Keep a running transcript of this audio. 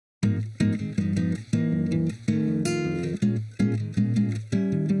I'm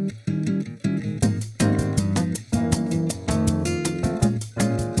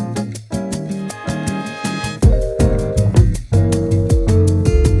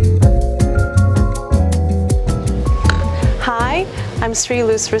Sri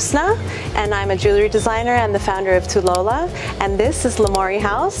Rusna, and I'm a jewelry designer and the founder of Tulola, and this is Lamori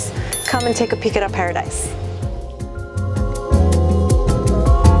House. Come and take a peek at our paradise.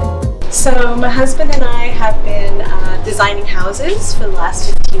 So my husband and I have been designing houses for the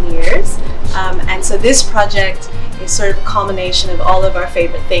last 15 years, and so this project is sort of a culmination of all of our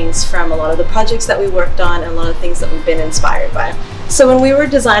favorite things from a lot of the projects that we worked on and a lot of things that we've been inspired by. So when we were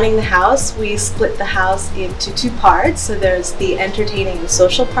designing the house, we split the house into two parts. So there's the entertaining and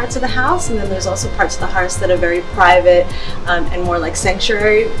social parts of the house, and then there's also parts of the house that are very private and more like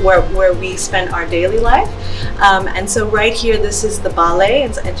sanctuary, where we spend our daily life. And so right here, this is the bale.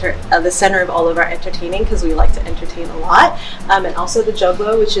 It's the center of all of our entertaining, because we like to entertain a lot. And also the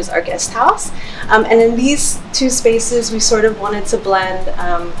joglo, which is our guest house. And in these two spaces, we sort of wanted to blend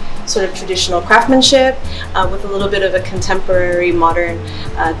sort of traditional craftsmanship with a little bit of a contemporary modern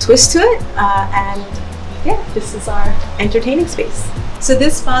twist to it, and yeah, this is our entertaining space. So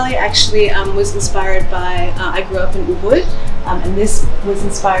this bale actually was inspired by, I grew up in Ubud, and this was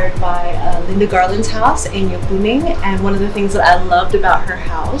inspired by Linda Garland's house in Yokuning, and one of the things that I loved about her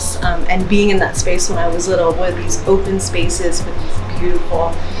house and being in that space when I was little were these open spaces with these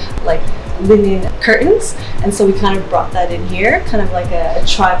beautiful like linen curtains, and so we kind of brought that in here, kind of like a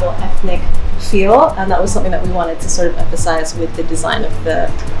tribal ethnic feel, and that was something that we wanted to sort of emphasize with the design of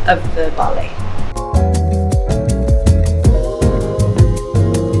the bale.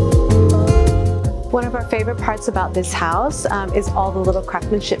 One of our favorite parts about this house is all the little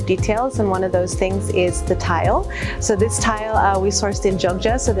craftsmanship details, and one of those things is the tile. So this tile we sourced in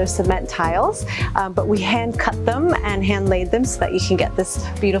Jogja, so they're cement tiles, but we hand cut them and hand laid them so that you can get this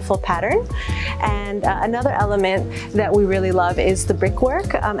beautiful pattern. And another element that we really love is the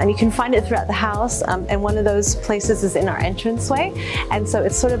brickwork, and you can find it throughout the house, and one of those places is in our entranceway, and so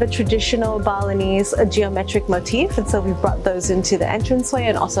it's sort of a traditional Balinese geometric motif, and so we've brought those into the entranceway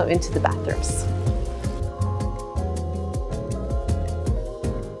and also into the bathrooms.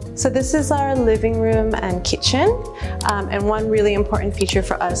 So this is our living room and kitchen, and one really important feature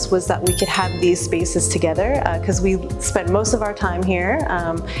for us was that we could have these spaces together, because we spend most of our time here.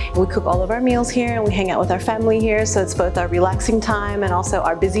 We cook all of our meals here and we hang out with our family here, so it's both our relaxing time and also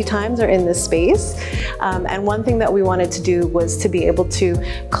our busy times are in this space. And one thing that we wanted to do was to be able to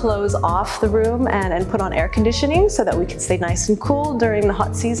close off the room and put on air conditioning so that we could stay nice and cool during the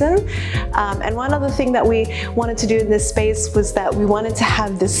hot season. And one other thing that we wanted to do in this space was that we wanted to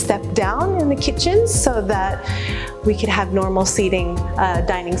have this step down in the kitchen so that we could have normal seating,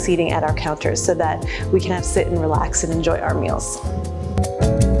 dining seating at our counters, so that we can have sit and relax and enjoy our meals.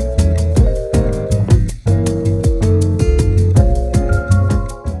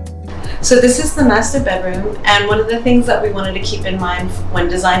 So this is the master bedroom, and one of the things that we wanted to keep in mind when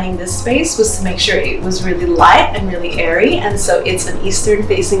designing this space was to make sure it was really light and really airy, and so it's an eastern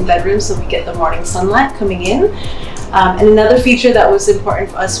facing bedroom, so we get the morning sunlight coming in. And another feature that was important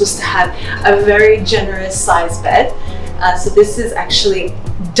for us was to have a very generous size bed. So this is actually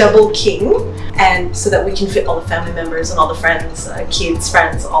double king, and so that we can fit all the family members and all the friends, kids,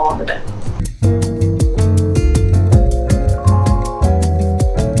 friends, all on the bed.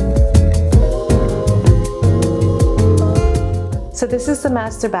 So this is the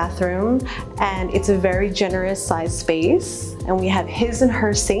master bathroom, and it's a very generous size space, and we have his and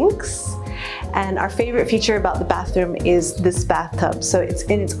her sinks. And our favorite feature about the bathroom is this bathtub. So it's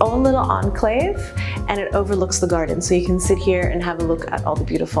in its own little enclave, and it overlooks the garden. So you can sit here and have a look at all the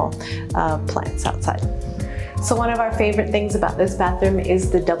beautiful plants outside. So one of our favorite things about this bathroom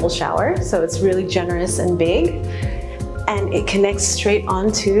is the double shower. So it's really generous and big, and it connects straight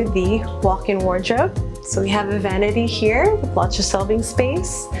onto the walk-in wardrobe. So we have a vanity here with lots of shelving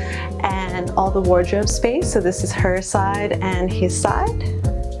space and all the wardrobe space. So this is her side and his side.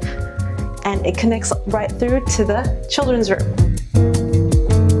 And it connects right through to the children's room.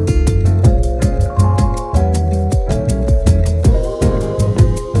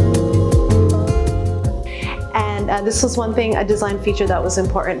 And this was one thing, a design feature that was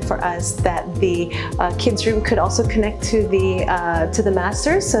important for us, that the kids' room could also connect to the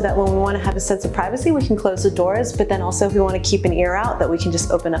master, so that when we want to have a sense of privacy, we can close the doors, but then also if we want to keep an ear out, that we can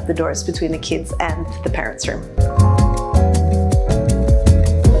just open up the doors between the kids and the parents' room.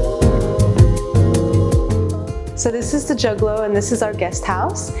 So this is the Juglo, and this is our guest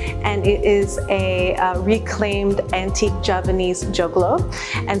house, and it is a reclaimed antique Javanese Juglo.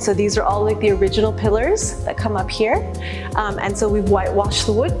 And so these are all like the original pillars that come up here. And so we've whitewashed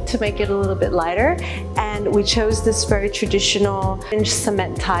the wood to make it a little bit lighter. And we chose this very traditional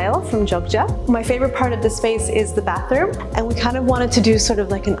cement tile from Jogja. My favorite part of the space is the bathroom. And we kind of wanted to do sort of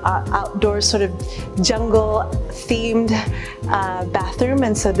like an outdoor sort of jungle themed bathroom.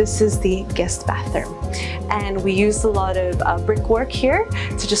 And so this is the guest bathroom. And we used a lot of brickwork here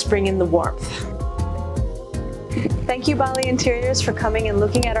to just bring in the warmth. Thank you, Bali Interiors, for coming and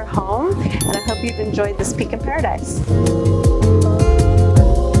looking at our home, and I hope you've enjoyed this peek in paradise.